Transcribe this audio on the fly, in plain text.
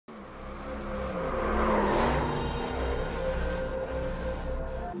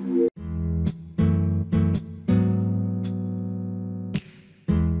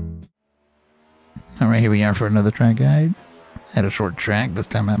Alright, here we are for another track guide. At a short track, this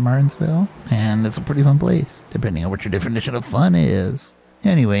time at Martinsville, and it's a pretty fun place, depending on what your definition of fun is.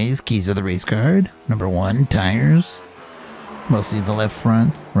 Anyways, keys to the race card. Number 1, tires. Mostly the left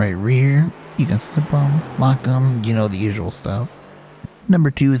front, right rear. You can slip them, lock them, you know, the usual stuff.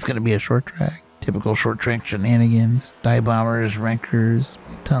 Number 2 is going to be a short track. Typical short track shenanigans, dive bombers, wreckers,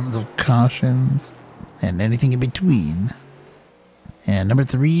 tons of cautions, and anything in between. And number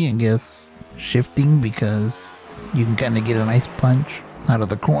 3, I guess, shifting, because you can kind of get a nice punch out of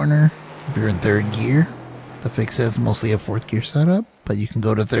the corner if you're in 3rd gear. The fix is mostly a 4th gear setup, but you can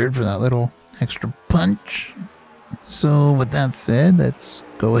go to 3rd for that little extra punch. So with that said, let's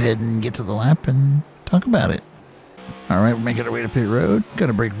go ahead and get to the lap and talk about it. Alright, we're making our way to pit road.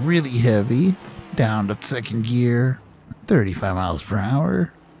 Gotta brake really heavy, down to 2nd gear, 35 miles per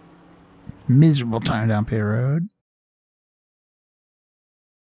hour. Miserable time down pit road.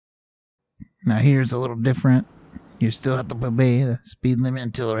 Now here's a little different. You still have to obey the speed limit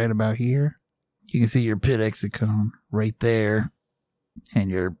until right about here. You can see your pit exit cone right there.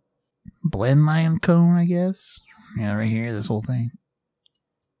 And your blend line cone, I guess. Yeah, right here, this whole thing.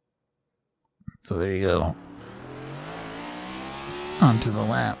 So there you go. Onto the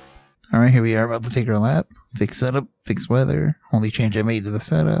lap. Alright, here we are about to take our lap. Fix setup, fix weather. Only change I made to the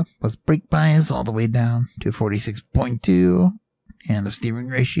setup was brake bias all the way down to 46.2. And the steering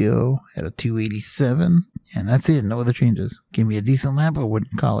ratio at a 287. And that's it, no other changes. Give me a decent lap, I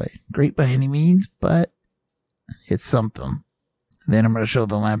wouldn't call it great by any means, but it's something. Then I'm going to show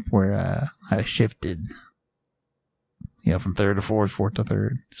the lap where I shifted. You know, from 3rd to 4th, 4th to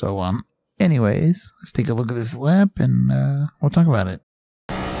 3rd. So, anyways, let's take a look at this lap and we'll talk about it.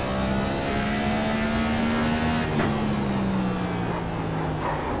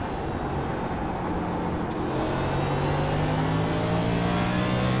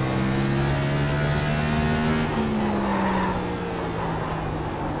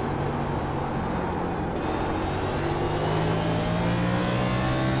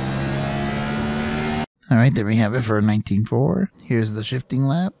 Alright, there we have it for 19.4. Here's the shifting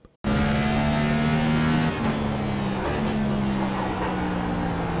lap.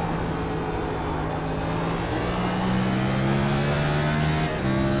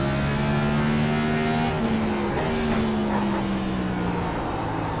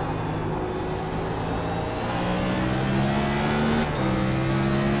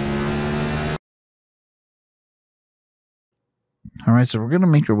 Alright, so we're going to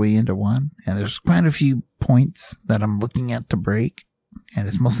make our way into one, and there's quite a few points that I'm looking at to brake, and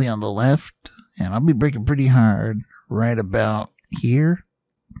it's mostly on the left, and I'll be braking pretty hard right about here.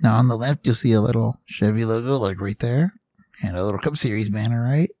 Now on the left, you'll see a little Chevy logo, like right there, and a little Cup Series banner,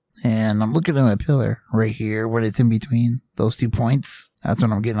 right? And I'm looking at my pillar right here, when it's in between those 2 points. That's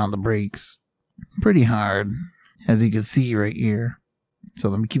when I'm getting on the brakes pretty hard, as you can see right here. So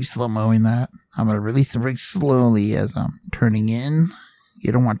let me keep slow-moing that. I'm going to release the brakes slowly as I'm turning in.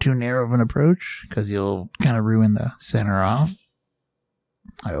 You don't want too narrow of an approach because you'll kind of ruin the center off.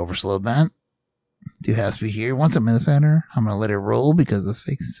 I overslowed that. 2.5 speed here. Once I'm in the center, I'm going to let it roll because this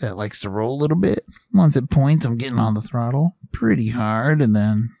fix set likes to roll a little bit. Once it points, I'm getting on the throttle pretty hard, and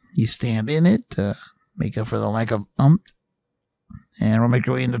then you stand in it to make up for the lack of ump. And we'll make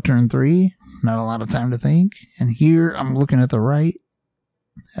our way into turn 3. Not a lot of time to think. And here I'm looking at the right,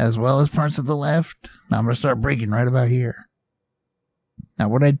 as well as parts of the left. Now I'm going to start braking right about here. Now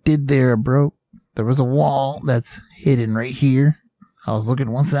what I did there, there was a wall that's hidden right here. I was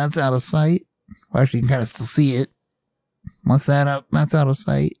looking, once that's out of sight, well, actually you can kind of still see it. Once that's out of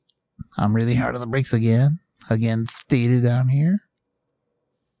sight, I'm really hard on the brakes again. Again, stated down here.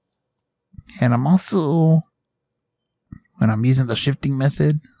 And I'm also, when I'm using the shifting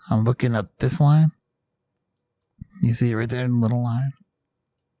method, I'm looking at this line. You see it right there, the little line.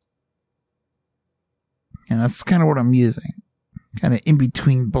 And that's kind of what I'm using. Kind of in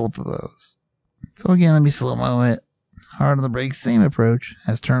between both of those. So again, let me slow-mo it. Hard on the brakes, same approach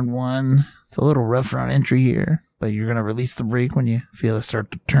as turn 1. It's a little rougher on entry here, but you're going to release the brake when you feel it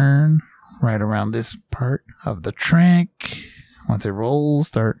start to turn. Right around this part of the track. Once it rolls,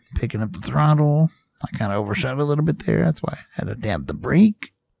 start picking up the throttle. I kind of overshot a little bit there. That's why I had to damp the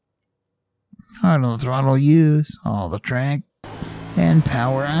brake. Hard on the throttle use, all the track, and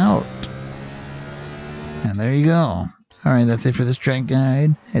power out. And there you go. Alright, that's it for this track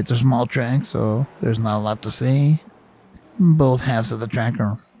guide. It's a small track, so there's not a lot to say. Both halves of the track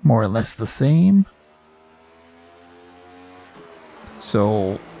are more or less the same.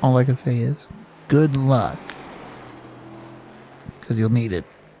 So, all I can say is, good luck. Because you'll need it.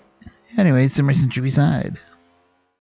 Anyways, sim racing should be side.